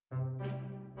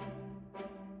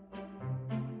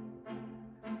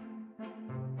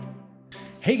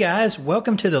Hey guys,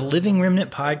 welcome to the Living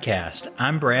Remnant Podcast.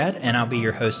 I'm Brad, and I'll be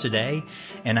your host today,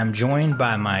 and I'm joined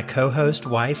by my co-host,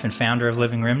 wife, and founder of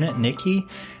Living Remnant, Nikki.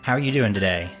 How are you doing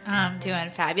today? I'm doing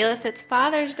fabulous. It's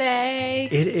Father's Day.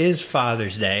 It is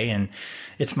Father's Day, and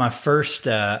it's my first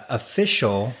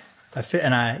official,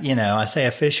 and I say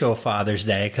official Father's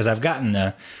Day because I've gotten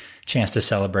the chance to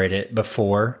celebrate it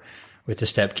before with the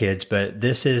stepkids, but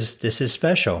this is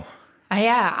special.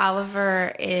 Yeah,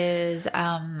 Oliver is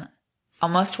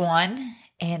almost 1,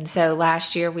 and so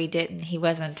last year he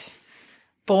wasn't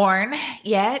born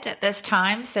yet at this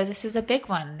time, so this is a big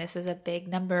one. This is a big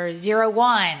number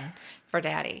 01 for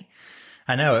Daddy.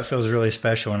 I know, it feels really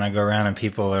special when I go around and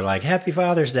people are like, Happy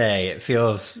Father's Day. It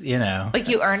feels, Like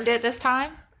you earned it this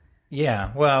time?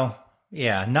 Yeah, well,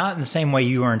 yeah, not in the same way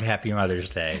you earned Happy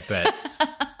Mother's Day, but...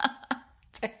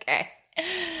 It's okay.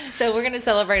 So we're going to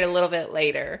celebrate a little bit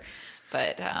later.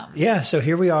 But yeah, so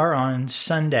here we are on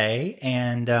Sunday,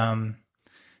 and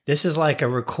this is like a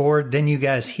record, then you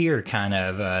guys hear kind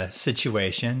of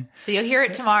situation. So you'll hear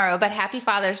it tomorrow, but happy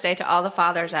Father's Day to all the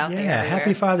fathers out there. Yeah,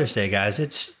 happy Father's Day, guys.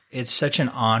 It's such an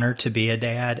honor to be a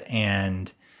dad, and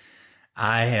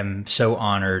I am so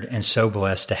honored and so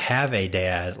blessed to have a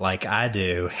dad like I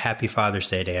do. Happy Father's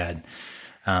Day, Dad.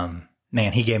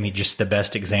 Man, he gave me just the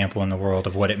best example in the world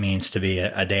of what it means to be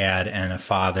a dad and a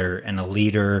father and a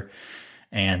leader.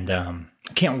 And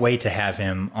I can't wait to have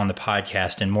him on the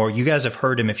podcast and more. You guys have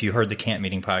heard him if you heard the Camp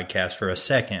Meeting podcast for a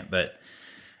second, but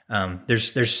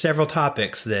there's several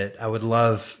topics that I would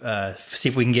love see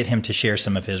if we can get him to share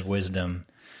some of his wisdom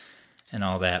and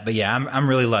all that. But yeah, I'm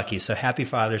really lucky. So happy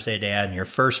Father's Day, Dad, and your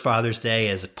first Father's Day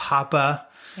as a papa.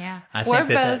 Yeah, we're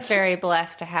both very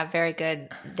blessed to have very good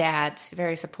dads,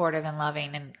 very supportive and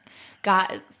loving, and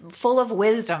God full of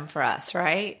wisdom for us,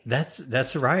 right?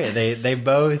 That's right. They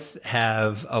both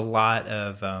have a lot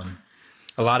of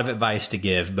advice to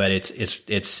give, but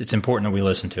it's important that we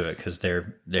listen to it because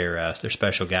they're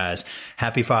special guys.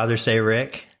 Happy Father's Day,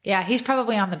 Rick. Yeah, he's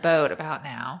probably on the boat about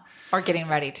now or getting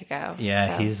ready to go.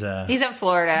 Yeah, so. He's in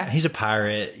Florida. He's a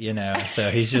pirate, so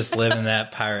he's just living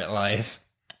that pirate life.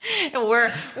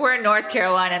 We're in North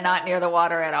Carolina, not near the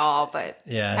water at all, but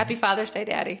yeah. Happy Father's Day,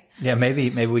 Daddy. Yeah, maybe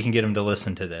we can get him to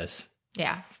listen to this.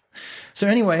 Yeah. So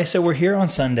anyway, we're here on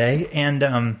Sunday, and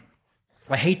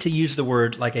I hate to use the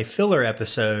word like a filler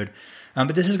episode,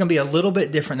 but this is going to be a little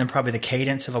bit different than probably the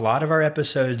cadence of a lot of our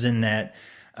episodes in that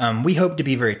we hope to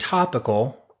be very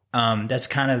topical. That's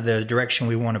kind of the direction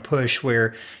we want to push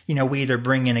where, we either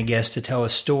bring in a guest to tell a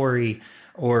story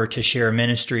or to share a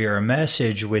ministry or a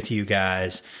message with you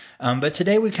guys. But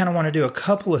today we kind of want to do a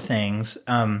couple of things.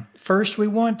 First, we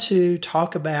want to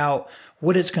talk about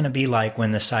what it's going to be like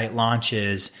when the site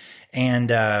launches. And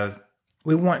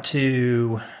we want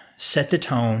to set the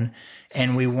tone,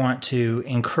 and we want to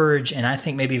encourage, and I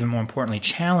think maybe even more importantly,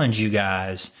 challenge you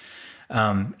guys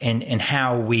in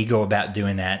how we go about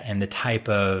doing that and the type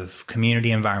of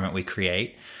community environment we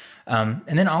create. And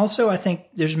then also, I think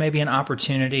there's maybe an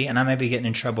opportunity, and I may be getting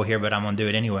in trouble here, but I'm going to do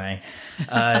it anyway,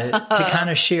 to kind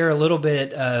of share a little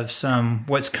bit of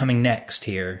what's coming next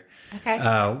here.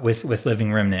 Okay. With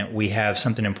Living Remnant. We have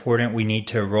something important we need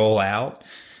to roll out.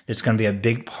 It's going to be a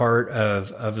big part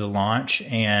of the launch,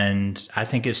 and I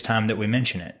think it's time that we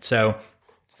mention it. So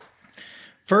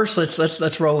first,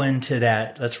 let's roll into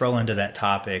that. Let's roll into that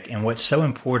topic. And what's so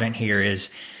important here is,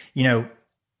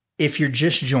 if you're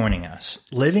just joining us,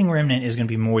 Living Remnant is going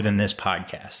to be more than this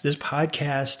podcast. This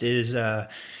podcast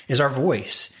is our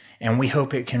voice, and we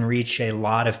hope it can reach a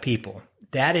lot of people.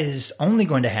 That is only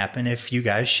going to happen if you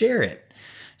guys share it.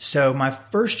 So my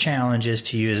first challenge is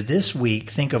to you is this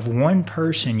week, think of one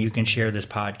person you can share this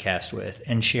podcast with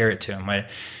and share it to them. And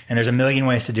there's a million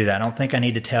ways to do that. I don't think I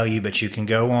need to tell you, but you can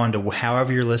go on to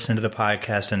however you're listening to the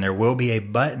podcast, and there will be a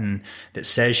button that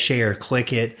says share.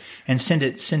 Click it and send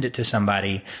it to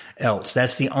somebody else.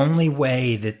 That's the only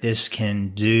way that this can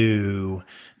do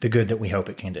the good that we hope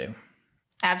it can do.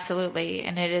 Absolutely.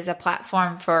 And it is a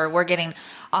platform we're getting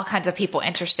all kinds of people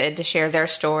interested to share their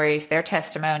stories, their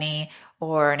testimony,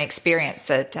 or an experience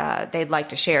that they'd like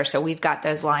to share. So we've got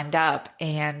those lined up.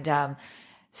 And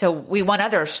so we want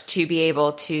others to be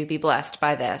able to be blessed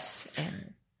by this.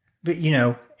 But,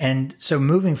 and so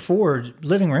moving forward,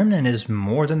 Living Remnant is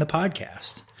more than the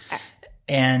podcast.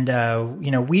 And,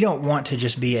 we don't want to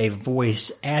just be a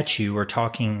voice at you or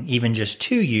talking even just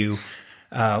to you.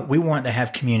 We want to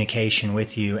have communication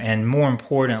with you. And more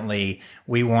importantly,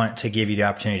 we want to give you the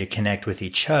opportunity to connect with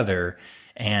each other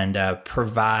and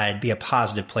be a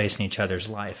positive place in each other's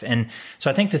life. And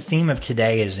so I think the theme of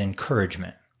today is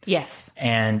encouragement. Yes.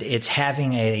 And it's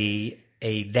having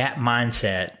that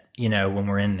mindset when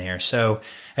we're in there. So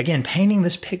again, painting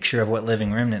this picture of what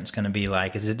Living Remnant is going to be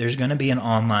like is that there's going to be an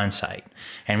online site,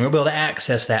 and we'll be able to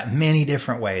access that many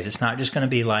different ways. It's not just going to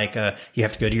be like you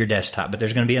have to go to your desktop, but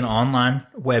there's going to be an online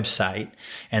website,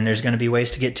 and there's going to be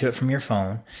ways to get to it from your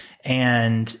phone.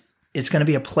 And it's going to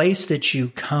be a place that you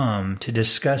come to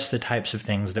discuss the types of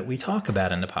things that we talk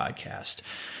about in the podcast,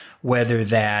 whether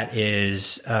that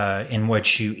is in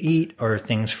what you eat, or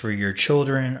things for your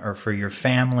children or for your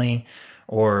family,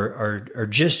 or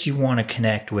just you want to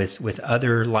connect with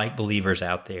other like believers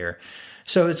out there.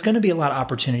 So it's going to be a lot of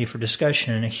opportunity for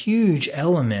discussion, and a huge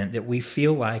element that we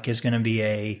feel like is going to be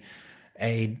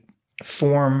a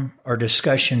forum or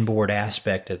discussion board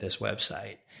aspect of this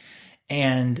website.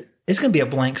 And it's going to be a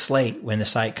blank slate when the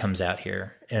site comes out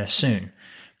here soon.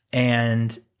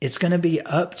 And it's going to be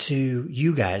up to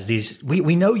you guys.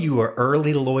 We know you are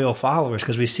early loyal followers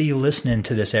because we see you listening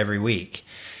to this every week.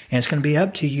 And it's going to be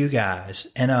up to you guys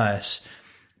and us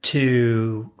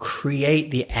to create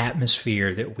the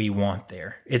atmosphere that we want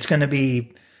there. It's going to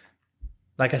be,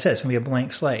 like I said, it's going to be a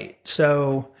blank slate.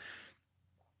 So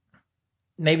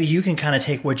maybe you can kind of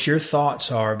take what your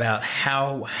thoughts are about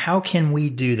how can we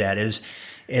do that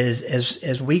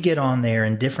as we get on there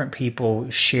and different people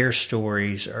share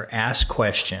stories or ask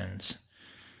questions.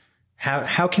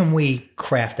 How can we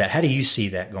craft that? How do you see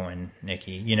that going,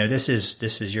 Nikki? This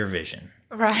is your vision.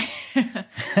 Right.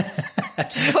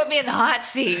 Just put me in the hot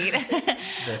seat.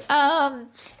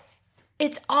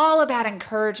 It's all about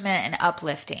encouragement and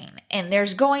uplifting. And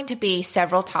there's going to be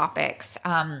several topics.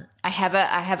 I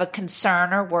have a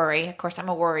concern or worry. Of course, I'm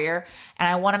a worrier, and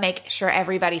I want to make sure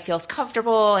everybody feels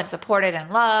comfortable and supported and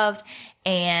loved.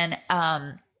 And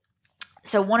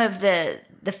so one of the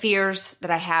fears that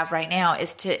I have right now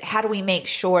is how do we make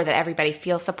sure that everybody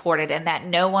feels supported and that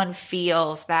no one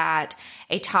feels that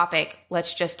a topic,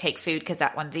 let's just take food because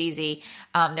that one's easy.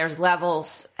 There's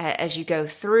levels as you go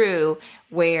through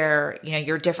where,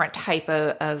 you're different type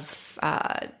of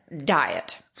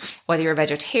diet, whether you're a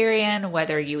vegetarian,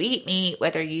 whether you eat meat,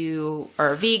 whether you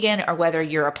are vegan, or whether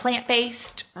you're a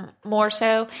plant-based more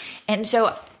so. And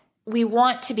so we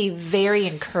want to be very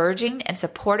encouraging and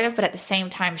supportive, but at the same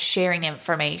time sharing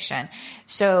information.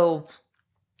 So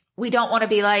we don't want to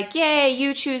be like, yay,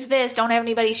 you choose this, don't have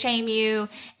anybody shame you,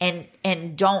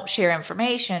 and don't share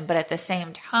information. But at the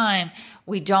same time,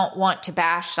 we don't want to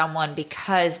bash someone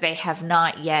because they have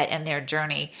not yet in their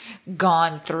journey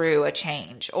gone through a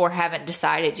change, or haven't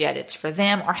decided yet it's for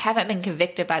them, or haven't been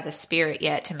convicted by the Spirit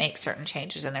yet to make certain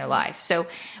changes in their life. So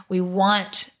we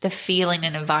want the feeling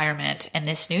and environment in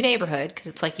this new neighborhood, because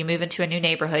it's like you move into a new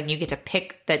neighborhood and you get to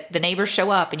pick the neighbors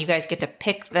show up and you guys get to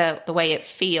pick the way it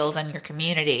feels in your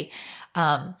community.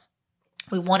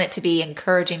 We want it to be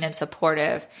encouraging and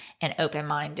supportive and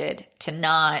open-minded, to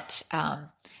not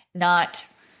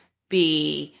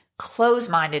be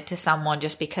close-minded to someone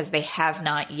just because they have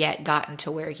not yet gotten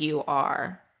to where you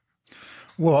are.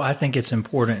 Well, I think it's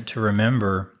important to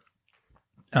remember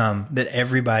that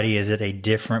everybody is at a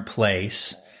different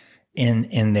place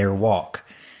in their walk.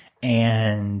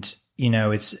 And,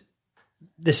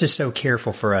 this is so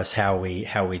careful for us how we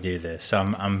do this. So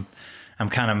I'm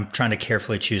kind of trying to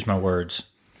carefully choose my words.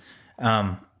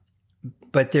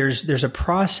 But there's a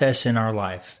process in our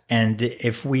life. And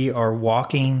if we are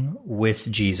walking with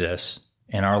Jesus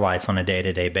in our life on a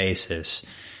day-to-day basis,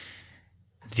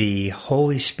 the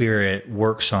Holy Spirit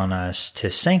works on us to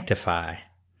sanctify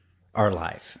our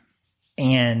life.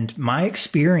 And my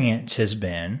experience has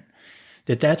been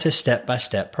that that's a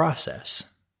step-by-step process.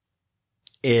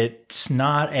 It's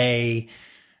not a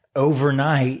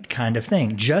overnight kind of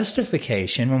thing.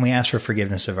 Justification, when we ask for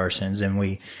forgiveness of our sins and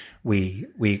we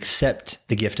accept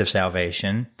the gift of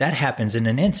salvation, that happens in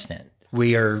an instant.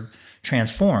 We are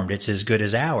transformed. It's as good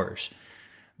as ours.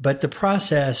 But the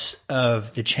process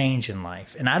of the change in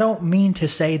life, and I don't mean to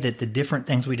say that the different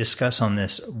things we discuss on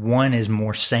this, one is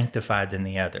more sanctified than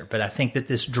the other, but I think that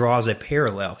this draws a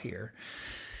parallel here,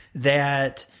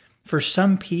 that for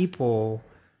some people,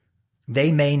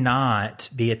 they may not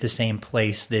be at the same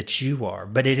place that you are,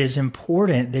 but it is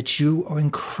important that you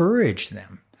encourage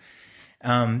them.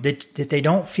 That they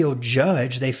don't feel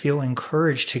judged. They feel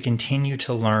encouraged to continue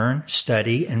to learn,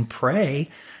 study, and pray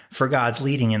for God's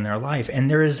leading in their life.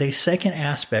 And there is a second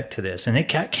aspect to this, and it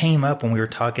came up when we were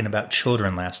talking about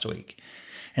children last week.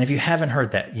 And if you haven't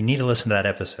heard that, you need to listen to that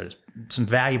episode. There's some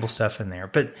valuable stuff in there.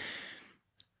 But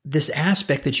this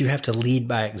aspect that you have to lead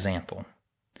by example.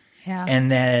 Yeah.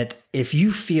 And that if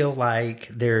you feel like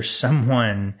there's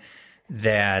someone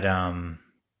that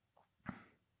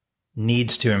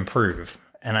needs to improve,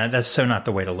 and that's so not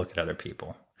the way to look at other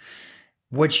people.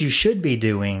 What you should be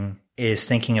doing is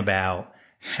thinking about,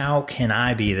 how can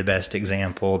I be the best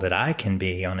example that I can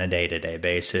be on a day-to-day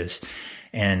basis?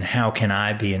 And how can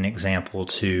I be an example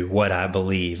to what I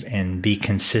believe and be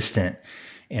consistent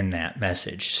in that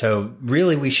message? So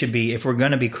really we should be, if we're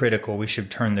going to be critical, we should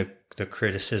turn the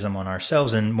criticism on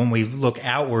ourselves. And when we look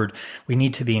outward, we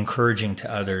need to be encouraging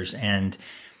to others. And,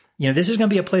 this is going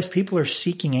to be a place people are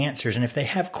seeking answers. And if they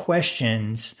have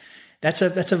questions, that's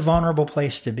a vulnerable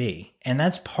place to be. And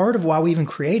that's part of why we even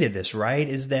created this, right?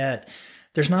 Is that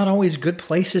there's not always good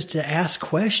places to ask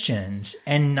questions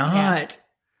and not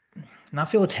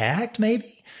feel attacked,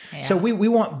 maybe. Yeah. So we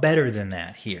want better than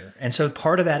that here. And so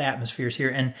part of that atmosphere is here.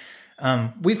 And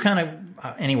we've kind of,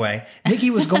 anyway, Nikki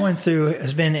was going through,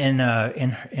 has been in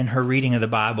her reading of the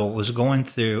Bible, was going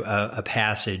through a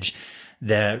passage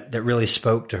that really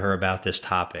spoke to her about this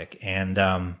topic.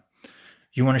 And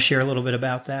you want to share a little bit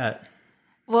about that?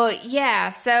 Well, yeah.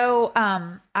 So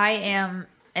I am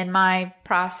in my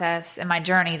process, in my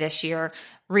journey this year,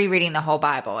 rereading the whole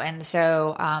Bible. And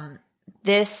so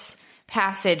this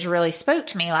passage really spoke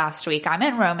to me last week. I'm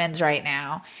in Romans right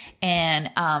now, and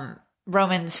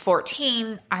Romans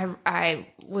 14, I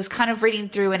was kind of reading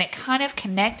through, and it kind of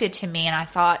connected to me, and I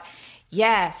thought,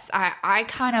 yes, I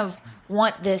kind of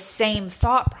want this same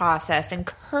thought process,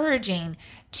 encouraging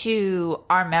to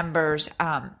our members,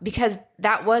 because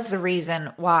that was the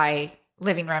reason why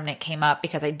Living Remnant came up,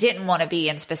 because I didn't want to be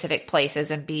in specific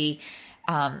places and be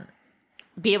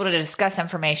able to discuss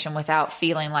information without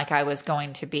feeling like I was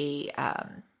going to be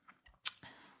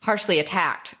harshly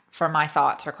attacked for my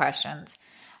thoughts or questions.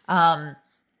 And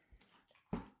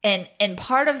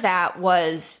part of that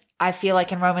was, I feel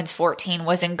like in Romans 14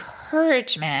 was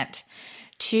encouragement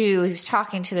to, he was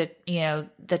talking to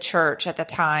the church at the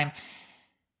time,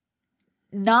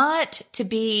 not to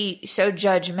be so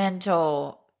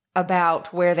judgmental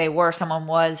about where they were. Someone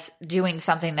was doing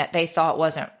something that they thought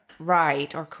wasn't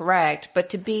right or correct, but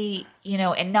to be,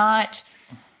 and not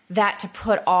that to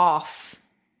put off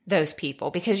those people,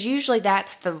 because usually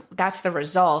that's the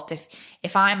result.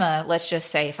 If I'm let's just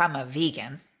say if I'm a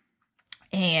vegan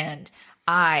and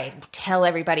I tell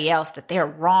everybody else that they're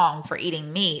wrong for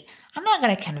eating meat, I'm not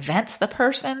going to convince the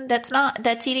person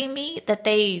that's eating meat that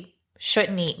they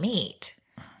shouldn't eat meat.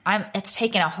 It's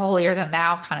taking a holier than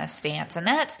thou kind of stance. And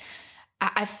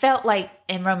I felt like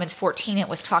in Romans 14, it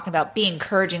was talking about be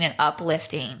encouraging and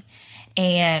uplifting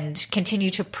and continue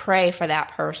to pray for that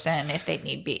person if they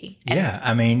need be.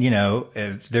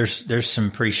 And there's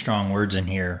some pretty strong words in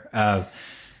here.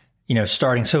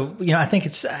 Starting. So, I think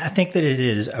that it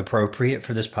is appropriate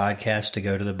for this podcast to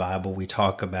go to the Bible. We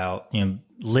talk about,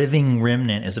 Living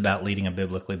Remnant is about leading a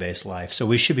biblically based life. So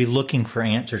we should be looking for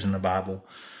answers in the Bible.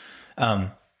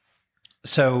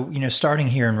 So, starting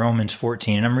here in Romans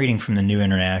 14, and I'm reading from the New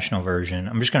International Version.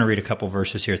 I'm just going to read a couple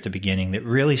verses here at the beginning that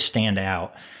really stand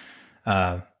out.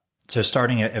 So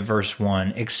starting at verse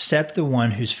 1, accept the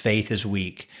one whose faith is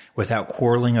weak without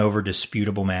quarreling over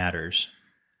disputable matters.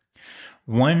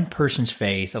 One person's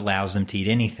faith allows them to eat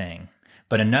anything,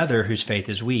 but another whose faith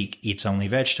is weak eats only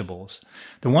vegetables.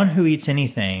 The one who eats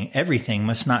everything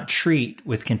must not treat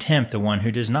with contempt the one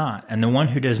who does not, and the one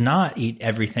who does not eat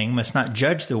everything must not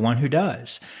judge the one who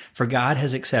does, for God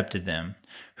has accepted them.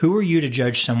 Who are you to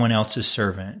judge someone else's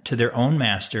servant? To their own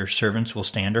master, servants will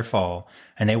stand or fall,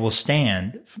 and they will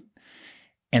stand,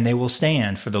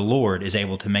 for the Lord is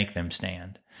able to make them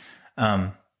stand.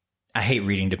 I hate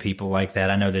reading to people like that.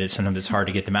 I know that sometimes it's hard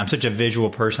to get them. I'm such a visual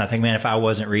person. I think, man, if I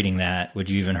wasn't reading that, would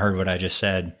you even heard what I just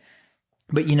said?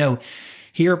 But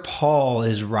here Paul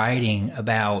is writing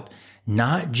about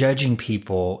not judging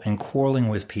people and quarreling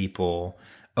with people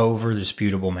over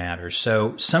disputable matters.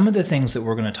 So some of the things that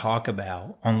we're going to talk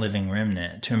about on Living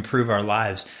Remnant to improve our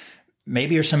lives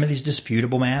maybe are some of these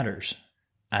disputable matters,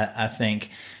 I think.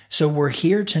 So we're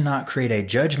here to not create a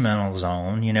judgmental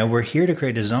zone. We're here to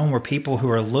create a zone where people who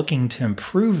are looking to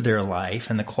improve their life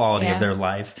and the quality of their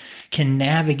life can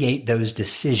navigate those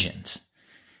decisions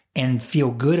and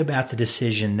feel good about the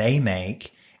decision they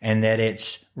make, and that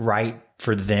it's right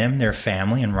for them, their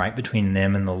family, and right between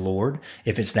them and the Lord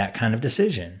if it's that kind of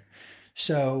decision.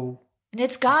 So, and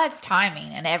it's God's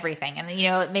timing and everything. And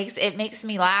it makes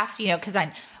me laugh, because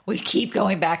we keep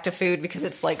going back to food because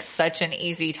it's like such an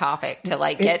easy topic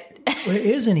to get. It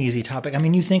is an easy topic. I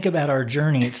mean, you think about our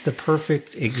journey, it's the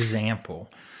perfect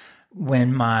example.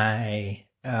 When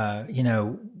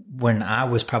when I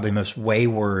was probably most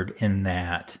wayward in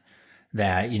that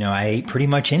I ate pretty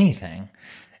much anything.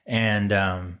 And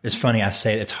it's funny,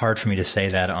 it's hard for me to say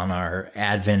that on our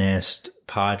Adventist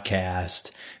podcast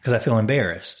because I feel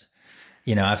embarrassed.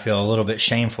 I feel a little bit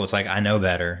shameful. It's like, I know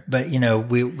better. But,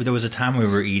 there was a time we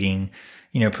were eating,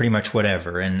 pretty much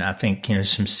whatever. And I think,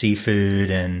 some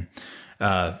seafood and,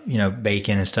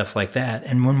 bacon and stuff like that.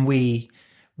 And when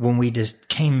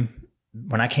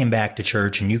I came back to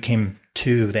church and you came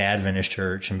to the Adventist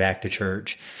church and back to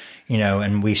church,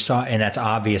 and we saw, and that's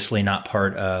obviously not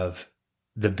part of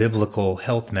the biblical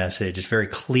health message. It's very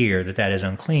clear that is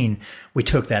unclean. We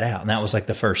took that out, and that was like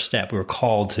the first step. We were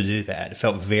called to do that. It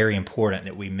felt very important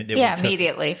that we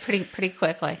immediately, pretty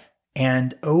quickly.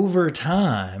 And over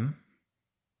time,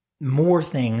 more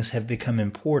things have become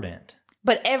important.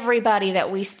 But everybody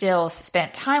that we still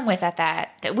spent time with at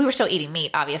that we were still eating meat,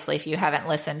 obviously. If you haven't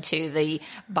listened to the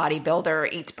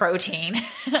Bodybuilder Eats Protein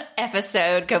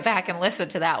episode, go back and listen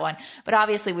to that one. But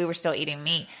obviously we were still eating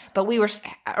meat. But we were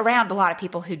around a lot of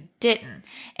people who didn't.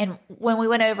 And when we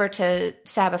went over to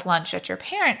Sabbath lunch at your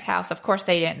parents' house, of course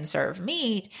they didn't serve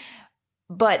meat,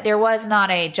 but there was not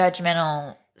a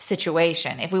judgmental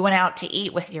situation. If we went out to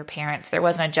eat with your parents, there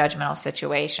wasn't a judgmental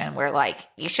situation where like,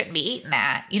 you shouldn't be eating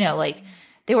that.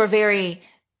 They were very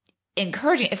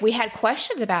encouraging. If we had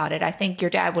questions about it, I think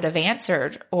your dad would have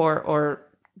answered or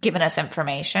given us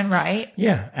information, right?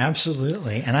 Yeah,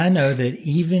 absolutely. And I know that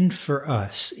even for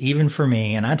us, even for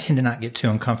me, and I tend to not get too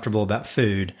uncomfortable about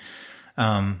food.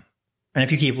 And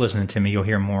if you keep listening to me, you'll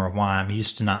hear more of why I'm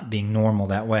used to not being normal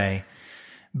that way.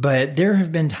 But there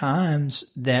have been times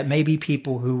that maybe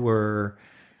people who were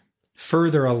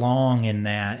further along in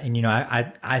that, and,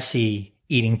 I see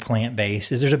eating plant-based,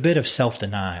 there's a bit of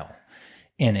self-denial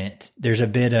in it. There's a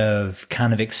bit of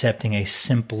kind of accepting a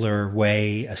simpler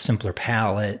way, a simpler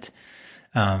palate,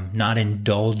 not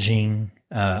indulging.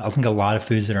 I think a lot of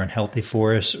foods that are unhealthy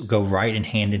for us go right in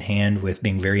hand with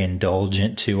being very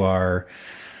indulgent to our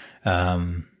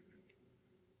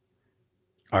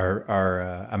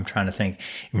I'm trying to think,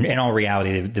 in all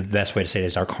reality, the best way to say it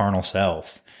is our carnal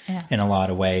self in a lot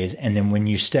of ways. And then when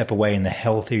you step away and the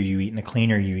healthier you eat and the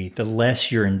cleaner you eat, the less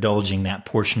you're indulging that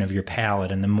portion of your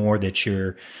palate and the more that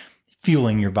you're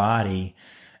fueling your body,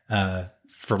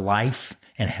 for life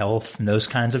and health and those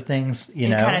kinds of things, It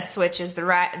kind of switches the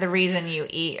reason you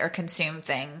eat or consume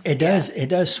things. It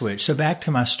does switch. So back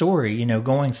to my story,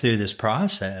 going through this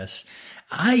process,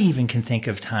 I even can think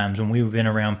of times when we've been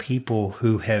around people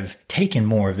who have taken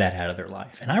more of that out of their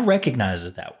life. And I recognize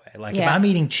it that way. Like if I'm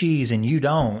eating cheese and you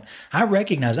don't, I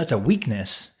recognize that's a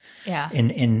weakness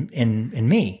in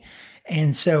me.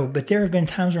 And so, but there have been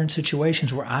times or in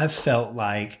situations where I've felt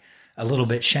like a little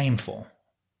bit shameful.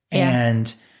 Yeah.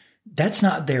 And that's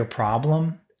not their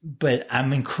problem, but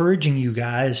I'm encouraging you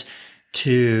guys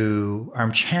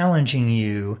I'm challenging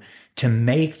you to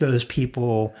make those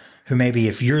people who maybe,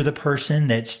 if you're the person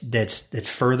that's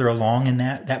further along in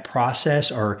that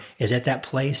process or is at that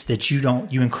place, that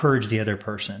you encourage the other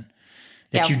person,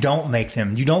 that you don't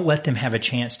let them have a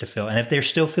chance to feel. And if they're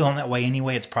still feeling that way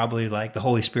anyway, it's probably like the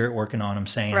Holy Spirit working on them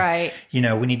saying, right, we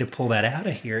need to pull that out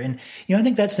of here. And, I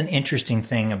think that's an interesting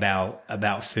thing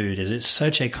about food is it's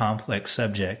such a complex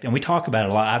subject, and we talk about it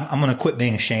a lot. I'm going to quit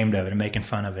being ashamed of it and making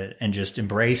fun of it and just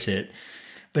embrace it.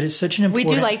 But it's such an important...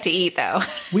 We do like to eat, though.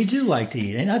 We do like to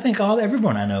eat. And I think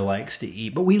everyone I know likes to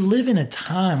eat. But we live in a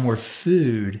time where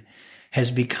food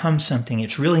has become something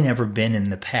it's really never been in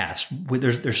the past.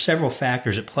 There's several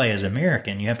factors at play as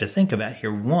American you have to think about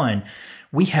here. One,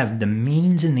 we have the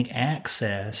means and the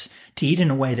access to eat in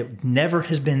a way that never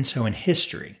has been so in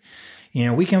history.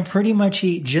 We can pretty much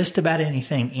eat just about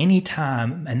anything,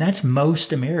 anytime. And that's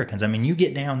most Americans. I mean, you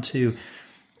get down to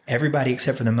everybody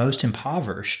except for the most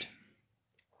impoverished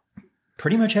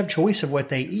pretty much have choice of what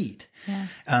they eat,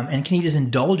 and can eat as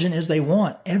indulgent as they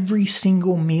want every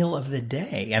single meal of the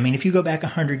day. I mean, if you go back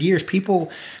 100 years,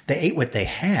 they ate what they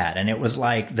had, and it was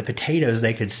like the potatoes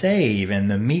they could save and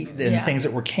the meat and the things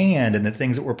that were canned and the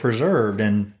things that were preserved.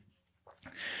 And,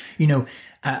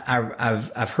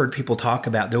 I've heard people talk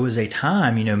about there was a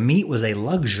time, meat was a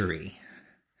luxury.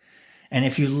 And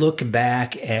if you look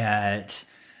back at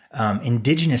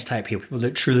indigenous type people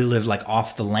that truly lived like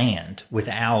off the land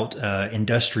without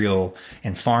industrial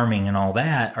and farming and all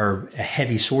that, or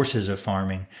heavy sources of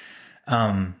farming,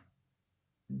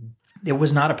 it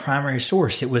was not a primary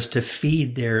source. It was to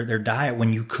feed their diet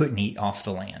when you couldn't eat off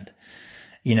the land.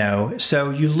 So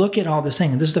you look at all this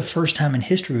thing, and this is the first time in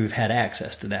history we've had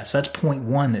access to that. So that's point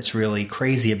one that's really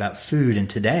crazy about food and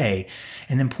today.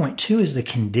 And then point two is the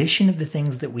condition of the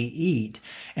things that we eat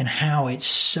and how it's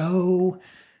so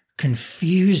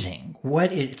confusing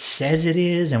what it says it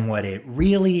is and what it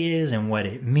really is and what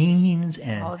it means,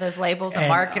 and all those labels and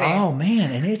marketing. Oh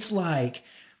man. And it's like,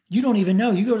 you don't even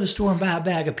know. You go to the store and buy a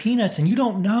bag of peanuts and you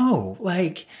don't know,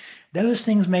 like those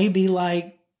things may be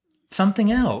like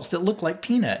something else that looked like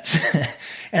peanuts.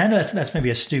 And I know that's maybe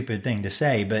a stupid thing to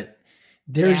say, but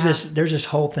there's this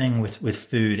whole thing with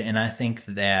food. And I think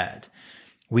that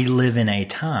we live in a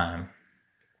time,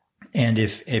 and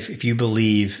if you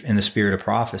believe in the spirit of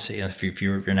prophecy, and if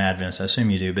you're an Adventist, I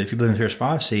assume you do, but if you believe in the spirit of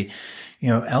prophecy,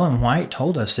 Ellen White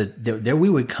told us that we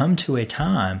would come to a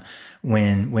time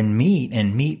when meat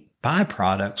and meat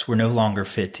byproducts were no longer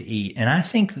fit to eat. And I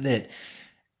think that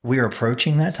we are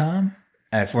approaching that time,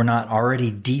 if we're not already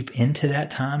deep into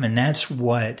that time. And that's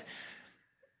part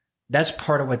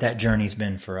of what that journey's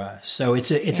been for us. So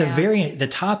the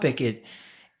topic,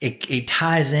 it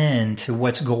ties into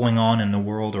what's going on in the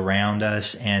world around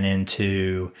us and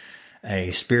into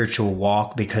a spiritual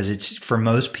walk, because it's, for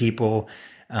most people,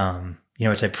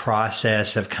 it's a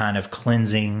process of kind of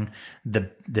cleansing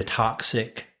the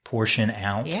toxic portion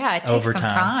out. Yeah, it takes over some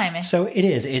time. So it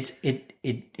is.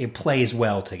 It plays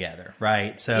well together,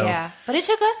 right? So yeah, but it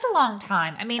took us a long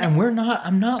time. I mean, and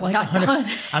I'm not like not done.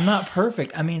 I'm not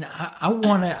perfect. I mean, I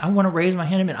want to raise my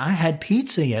hand a minute. I had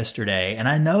pizza yesterday, and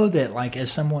I know that, like,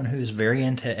 as someone who's very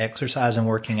into exercise and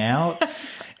working out,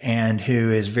 and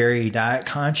who is very diet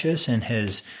conscious and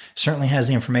certainly has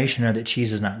the information that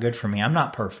cheese is not good for me, I'm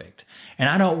not perfect. And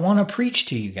I don't want to preach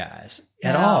to you guys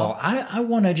at all. I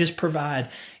want to just provide,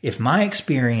 if my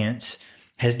experience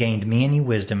has gained me any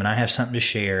wisdom and I have something to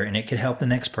share and it could help the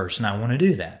next person, I want to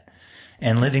do that.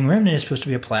 And Living Remnant is supposed to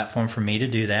be a platform for me to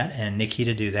do that, and Nikki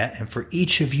to do that, and for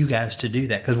each of you guys to do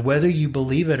that. Because whether you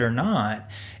believe it or not,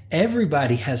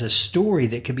 everybody has a story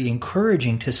that could be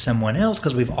encouraging to someone else,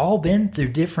 because we've all been through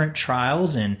different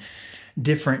trials and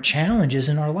different challenges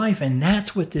in our life. And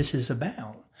that's what this is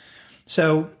about.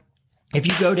 So if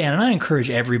you go down, and I encourage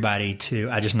everybody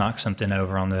I just knocked something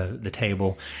over on the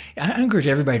table. I encourage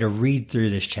everybody to read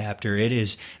through this chapter. It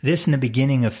is this in the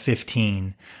beginning of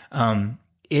 15.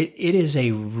 It is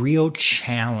a real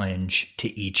challenge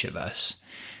to each of us,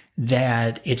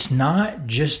 that it's not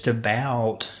just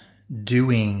about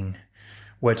doing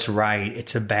what's right.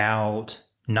 It's about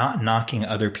not knocking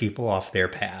other people off their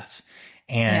path.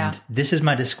 And this is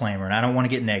my disclaimer, and I don't want to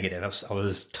get negative. I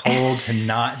was told to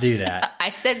not do that. I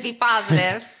said be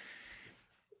positive.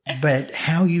 But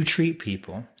how you treat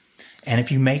people, and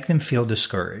if you make them feel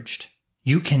discouraged,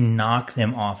 you can knock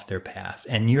them off their path,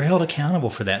 and you're held accountable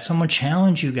for that. So I'm going to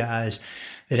challenge you guys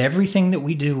that everything that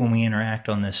we do when we interact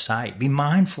on this site, be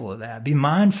mindful of that. Be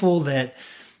mindful that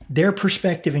their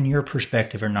perspective and your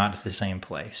perspective are not at the same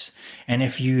place. And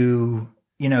if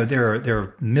there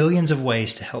are millions of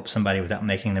ways to help somebody without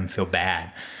making them feel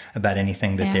bad about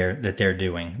anything that they're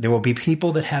doing. There will be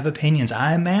people that have opinions,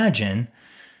 I imagine,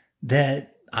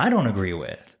 that I don't agree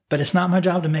with, but it's not my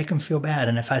job to make them feel bad.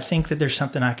 And if I think that there's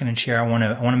something I can share, I want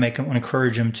to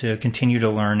encourage them to continue to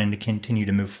learn and to continue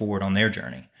to move forward on their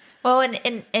journey. Well,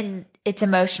 and it's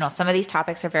emotional. Some of these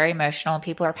topics are very emotional, and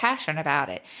people are passionate about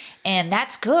it. And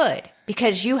that's good,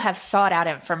 because you have sought out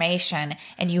information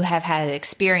and you have had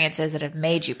experiences that have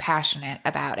made you passionate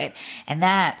about it. And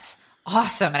that's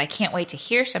awesome. And I can't wait to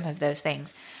hear some of those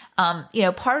things.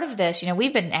 Part of this,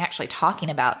 we've been actually talking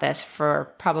about this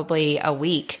for probably a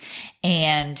week.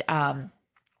 And,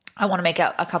 I want to make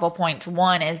a couple points.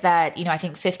 One is that, I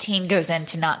think 15 goes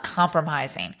into not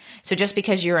compromising. So just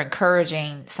because you're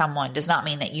encouraging someone does not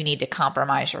mean that you need to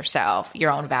compromise yourself,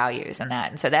 your own values and that.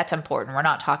 And so that's important. We're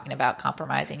not talking about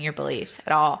compromising your beliefs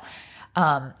at all,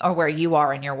 or where you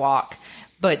are in your walk,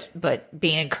 but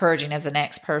being encouraging of the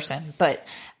next person. But,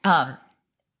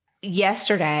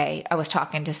 yesterday I was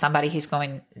talking to somebody who's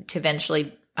going to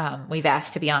eventually, we've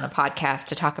asked to be on a podcast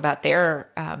to talk about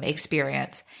their,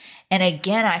 experience. And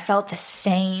again, I felt the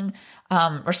same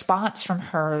response from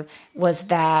her, was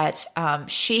that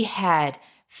she had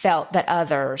felt that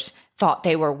others thought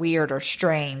they were weird or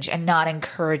strange and not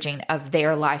encouraging of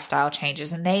their lifestyle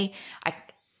changes. And I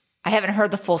haven't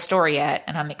heard the full story yet,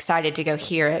 and I'm excited to go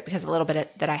hear it, because a little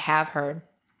bit that I have heard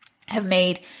have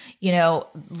made,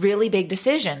 really big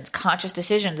decisions, conscious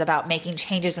decisions about making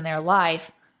changes in their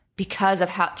life, because of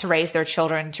how to raise their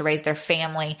children, to raise their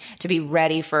family, to be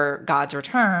ready for God's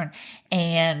return.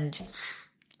 And,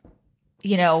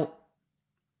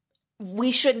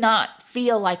 we should not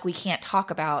feel like we can't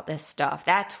talk about this stuff.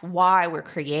 That's why we're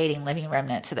creating Living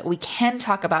Remnant, so that we can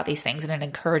talk about these things in an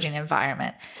encouraging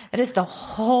environment. That is the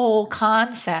whole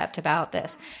concept about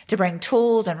this, to bring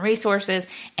tools and resources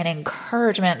and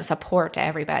encouragement and support to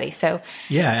everybody. So,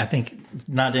 yeah, I think,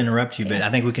 not to interrupt you, but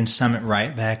I think we can sum it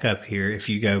right back up here. If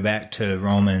you go back to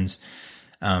Romans,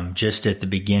 just at the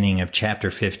beginning of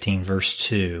chapter 15, verse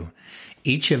 2,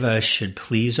 each of us should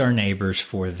please our neighbors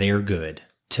for their good,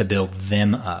 to build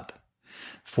them up.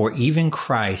 For even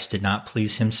Christ did not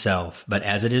please himself, but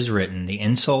as it is written, the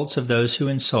insults of those who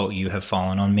insult you have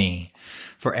fallen on me.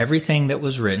 For everything that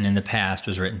was written in the past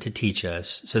was written to teach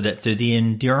us, so that through the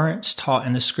endurance taught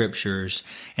in the scriptures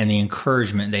and the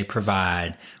encouragement they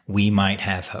provide, we might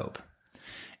have hope.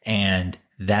 And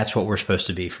that's what we're supposed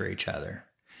to be for each other.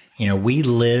 You know, we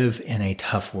live in a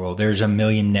tough world. There's a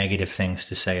million negative things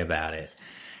to say about it.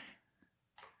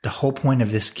 The whole point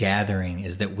of this gathering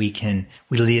is that we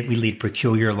lead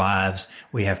peculiar lives.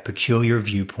 We have peculiar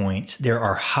viewpoints. There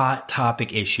are hot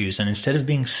topic issues. And instead of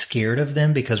being scared of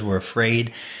them because we're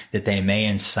afraid that they may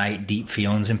incite deep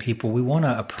feelings in people, we want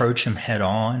to approach them head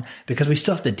on because we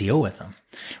still have to deal with them.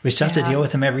 We still have to deal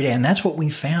with them every day. And that's what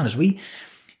we found is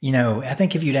I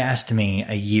think if you'd asked me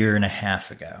a year and a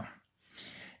half ago,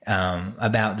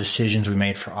 about decisions we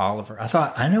made for Oliver, I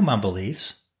thought, I know my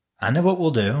beliefs. I know what we'll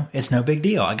do. It's no big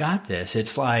deal. I got this.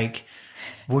 It's like,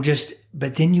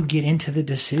 but then you get into the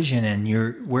decision and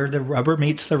you're where the rubber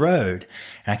meets the road.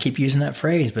 And I keep using that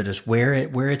phrase, but it's where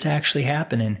it's actually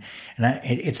happening. And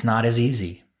it's not as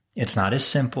easy. It's not as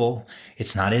simple.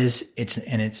 It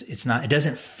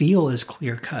doesn't feel as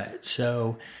clear cut.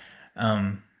 So,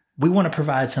 we want to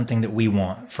provide something that we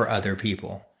want for other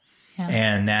people. Yeah.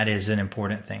 And that is an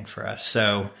important thing for us.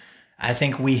 So I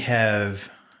think we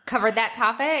have covered that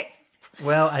topic.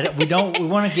 Well, we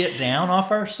want to get down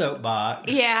off our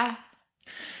soapbox. Yeah.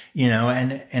 You know,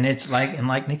 and it's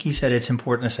like Nikki said, it's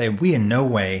important to say we in no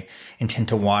way intend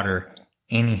to water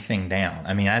anything down.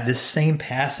 I mean, this same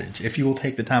passage, if you will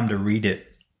take the time to read it,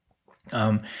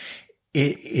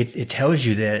 it tells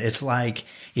you that it's like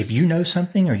if you know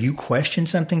something or you question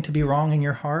something to be wrong in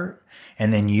your heart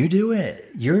and then you do it,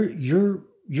 you're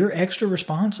extra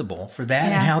responsible for that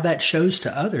and how that shows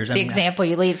to others. The example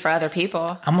you lead for other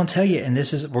people. I'm going to tell you, and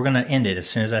we're going to end it as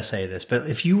soon as I say this, but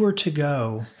if you were to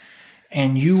go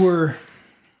and your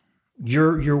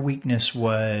weakness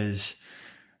was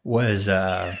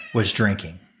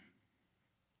drinking.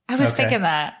 I was thinking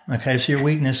that. Okay. So your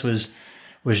weakness was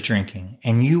drinking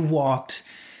and you walked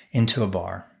into a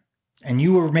bar and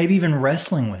you were maybe even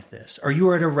wrestling with this, or you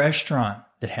were at a restaurant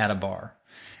that had a bar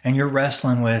and you're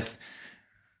wrestling with,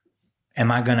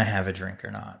 am I going to have a drink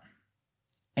or not?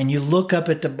 And you look up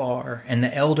at the bar and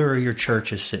the elder of your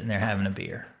church is sitting there having a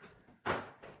beer.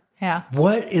 Yeah.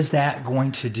 What is that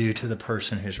going to do to the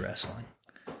person who's wrestling?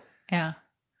 Yeah.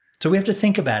 So we have to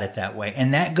think about it that way.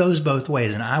 And that goes both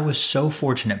ways. And I was so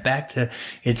fortunate, back to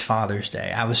it's Father's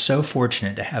Day, I was so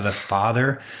fortunate to have a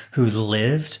father who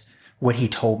lived what he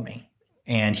told me.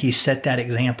 And he set that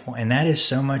example. And that is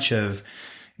so much of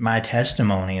my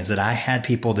testimony, is that I had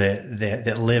people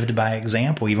that lived by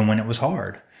example, even when it was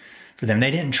hard for them.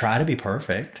 They didn't try to be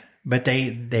perfect, but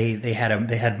they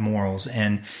had morals.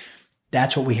 And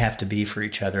that's what we have to be for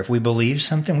each other. If we believe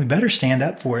something, we better stand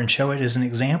up for it and show it as an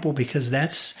example, because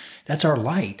that's our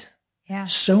light. Yeah.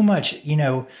 So much,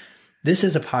 this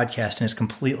is a podcast and it's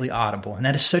completely audible. And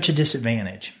that is such a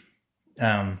disadvantage.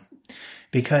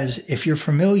 Because if you're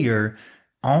familiar,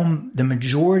 the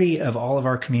majority of all of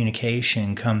our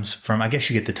communication comes from, I guess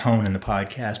you get the tone in the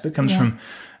podcast, but comes from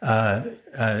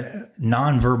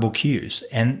nonverbal cues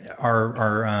and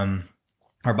our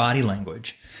body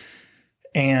language.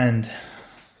 And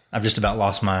I've just about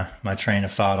lost my train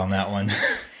of thought on that one.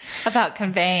 About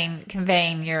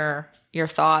conveying your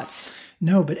thoughts.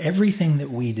 No, but everything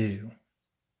that we do,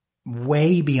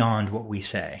 way beyond what we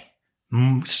say,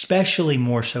 especially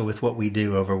more so with what we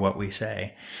do over what we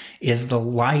say, is the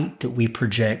light that we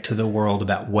project to the world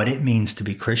about what it means to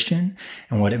be Christian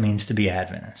and what it means to be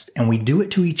Adventist. And we do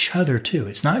it to each other too.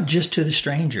 It's not just to the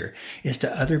stranger, it's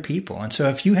to other people. And so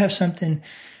if you have something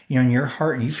in your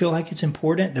heart and you feel like it's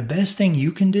important, the best thing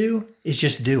you can do is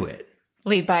just do it.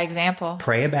 Lead by example.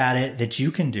 Pray about it, that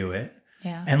you can do it,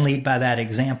 yeah, and lead by that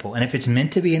example. And if it's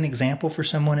meant to be an example for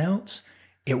someone else,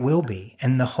 it will be.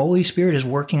 And the Holy Spirit is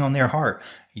working on their heart.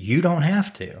 You don't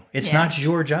have to. It's not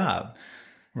your job,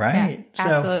 right? Yeah,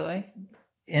 absolutely.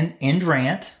 So, end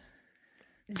rant.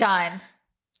 Done.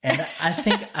 And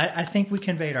I think we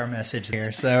conveyed our message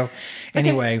there. So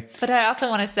anyway. But I also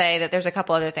want to say that there's a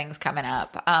couple other things coming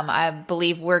up. I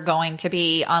believe we're going to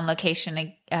be on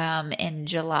location in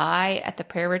July at the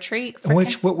prayer retreat.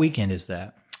 What weekend is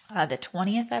that? The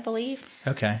 20th, I believe.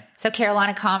 Okay. So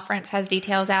Carolina Conference has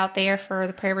details out there for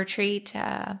the prayer retreat.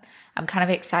 I'm kind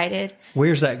of excited.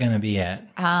 Where's that going to be at?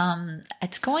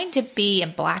 It's going to be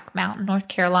in Black Mountain, North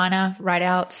Carolina, right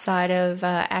outside of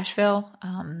Asheville.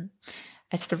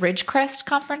 It's the Ridgecrest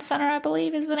Conference Center, I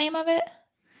believe, is the name of it.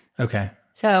 Okay.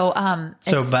 So,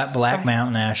 Black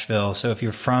Mountain, Asheville. So if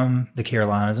you're from the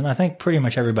Carolinas, and I think pretty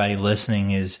much everybody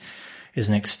listening is is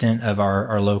an extent of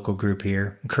our local group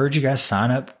here. Encourage you guys,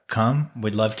 sign up, come.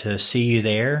 We'd love to see you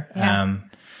there. Yeah.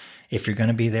 If you're going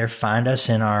to be there, find us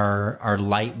in our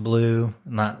light blue,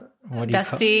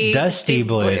 dusty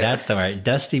blue. That's the right,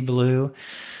 dusty blue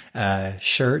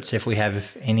shirts. If we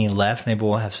have any left, maybe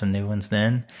we'll have some new ones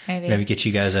then. Maybe get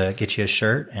you a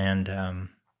shirt. And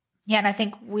yeah, and I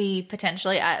think we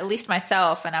potentially, at least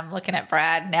myself, and I'm looking at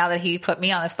Brad now that he put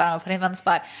me on the spot, I'm going to put him on the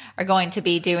spot, are going to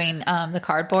be doing the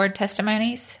cardboard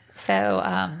testimonies.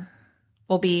 So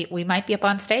we might be up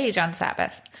on stage on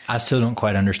Sabbath. I still don't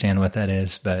quite understand what that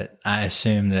is, but I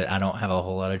assume that I don't have a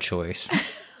whole lot of choice.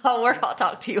 I'll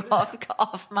talk to you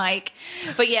off mic.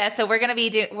 But yeah, so we're going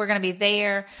to be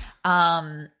there.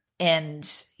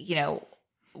 And you know,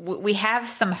 we have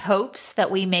some hopes that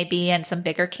we may be in some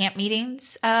bigger camp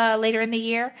meetings later in the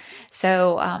year.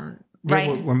 So right,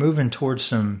 yeah, we're moving towards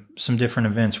some different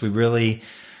events. We really,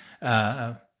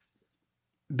 because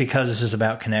this is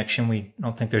about connection, we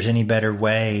don't think there's any better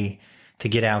way to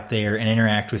get out there and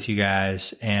interact with you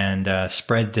guys and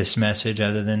spread this message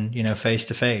other than, you know, face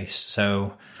to face.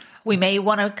 So we may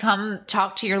want to come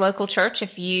talk to your local church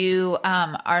if you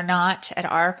are not at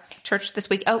our church this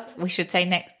week. Oh, we should say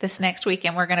next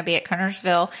weekend we're going to be at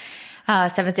Kernersville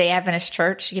Seventh-day Adventist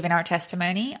Church giving our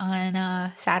testimony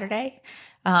on Saturday.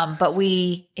 But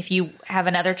if you have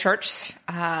another church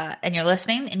and you're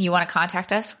listening and you want to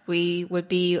contact us, we would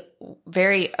be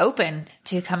very open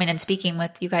to coming and speaking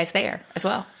with you guys there as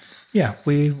well. Yeah,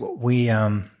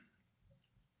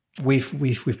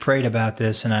 We've prayed about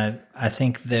this, and I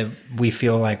think that we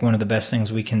feel like one of the best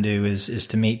things we can do is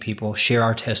to meet people, share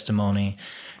our testimony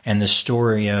and the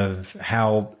story of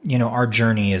how, you know, our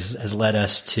journey has led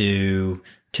us to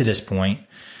this point,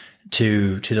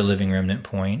 to the Living Remnant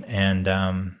point.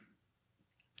 And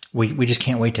we just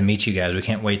can't wait to meet you guys. We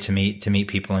can't wait to meet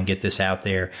people and get this out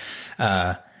there.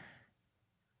 To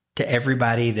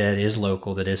everybody that is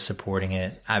local, that is supporting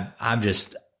it, I'm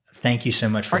just thank you so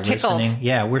much for listening.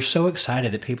 Yeah, we're so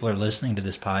excited that people are listening to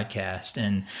this podcast.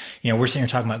 And, you know, we're sitting here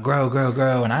talking about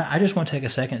grow. And I just want to take a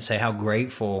second and say how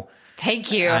grateful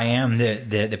thank you I am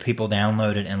that people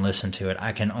download it and listen to it.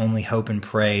 I can only hope and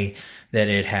pray that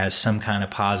it has some kind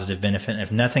of positive benefit. And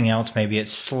if nothing else, maybe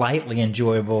it's slightly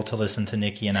enjoyable to listen to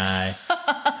Nikki and I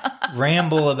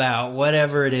ramble about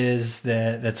whatever it is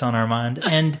that's on our mind.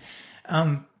 And,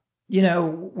 you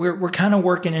know, we're kind of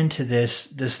working into this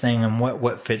thing and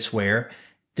what fits where.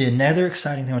 The another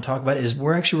exciting thing we'll talk about is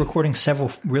we're actually recording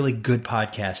several really good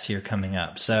podcasts here coming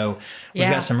up. So we've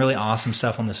got some really awesome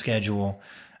stuff on the schedule.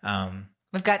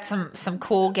 We've got some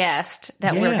cool guests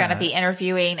that we're going to be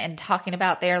interviewing and talking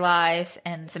about their lives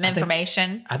and some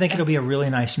information. I think it'll be a really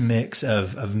nice mix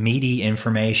of meaty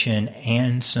information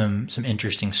and some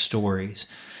interesting stories.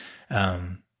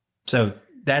 So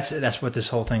that's what this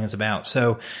whole thing is about.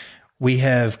 So we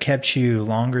have kept you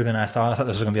longer than I thought. I thought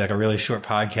this was going to be like a really short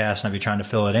podcast and I'd be trying to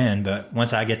fill it in. But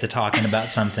once I get to talking about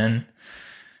something,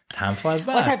 time flies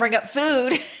by. Once I bring up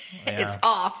food, it's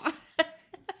off.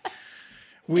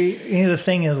 The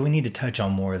thing is, we need to touch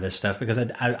on more of this stuff because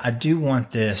I do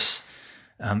want this.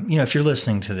 You know, if you're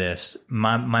listening to this,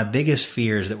 my biggest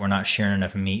fear is that we're not sharing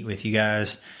enough meat with you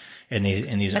guys in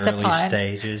these That's early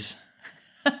stages.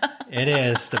 It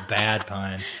is the bad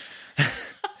pun.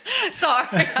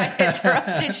 Sorry, I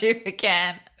interrupted you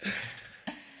again.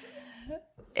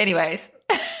 Anyways.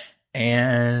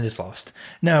 And it's lost.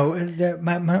 No,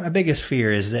 my biggest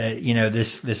fear is that, you know,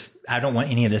 this I don't want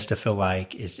any of this to feel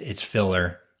like it's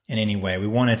filler in any way. We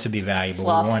want it to be valuable.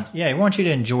 We want you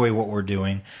to enjoy what we're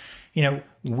doing. You know,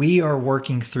 we are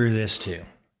working through this too,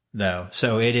 though.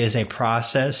 So it is a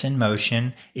process in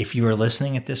motion. If you are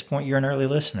listening at this point, you're an early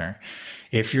listener.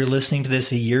 If you're listening to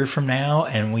this a year from now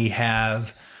and we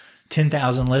have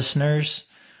 10,000 listeners,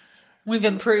 we've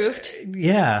improved.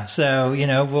 Yeah. So, you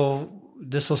know,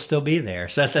 this will still be there.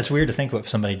 So that's weird to think about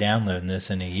somebody downloading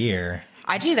this in a year.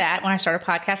 I do that when I start a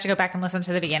podcast to go back and listen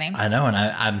to the beginning. I know. And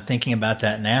I'm thinking about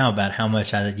that now, about how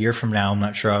much a year from now, I'm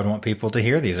not sure I would want people to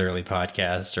hear these early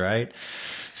podcasts, right?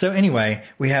 So anyway,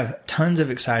 we have tons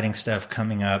of exciting stuff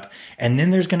coming up. And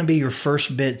then there's going to be your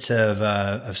first bits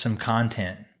of some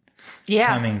content.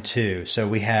 Coming too. So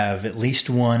we have at least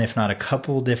one, if not a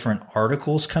couple different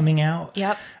articles coming out.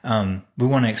 Yep. We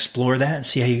want to explore that and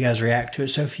see how you guys react to it.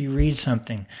 So if you read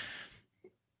something,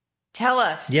 tell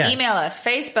us, email us,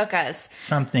 Facebook us.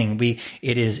 Something.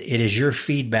 It is your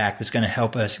feedback that's going to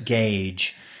help us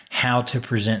gauge how to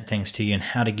present things to you and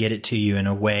how to get it to you in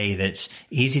a way that's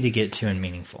easy to get to and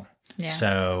meaningful. Yeah.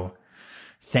 So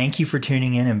thank you for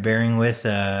tuning in and bearing with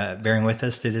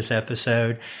us through this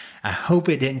episode. I hope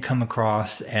it didn't come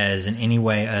across as in any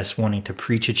way us wanting to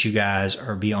preach at you guys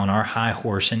or be on our high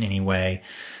horse in any way.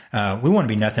 We want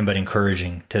to be nothing but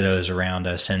encouraging to those around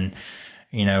us. And,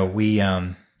 you know,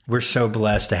 we're so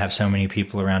blessed to have so many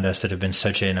people around us that have been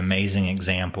such an amazing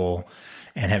example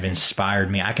and have inspired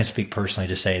me. I can speak personally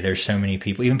to say there's so many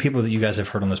people, even people that you guys have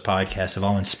heard on this podcast, have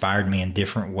all inspired me in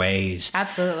different ways.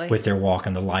 Absolutely. With their walk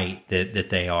in the light that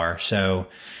they are. So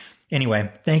anyway,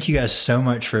 thank you guys so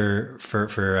much for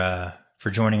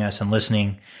joining us and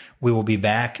listening. We will be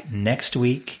back next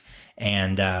week,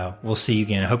 and we'll see you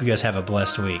again. I hope you guys have a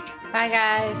blessed week. Bye,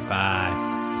 guys. Bye.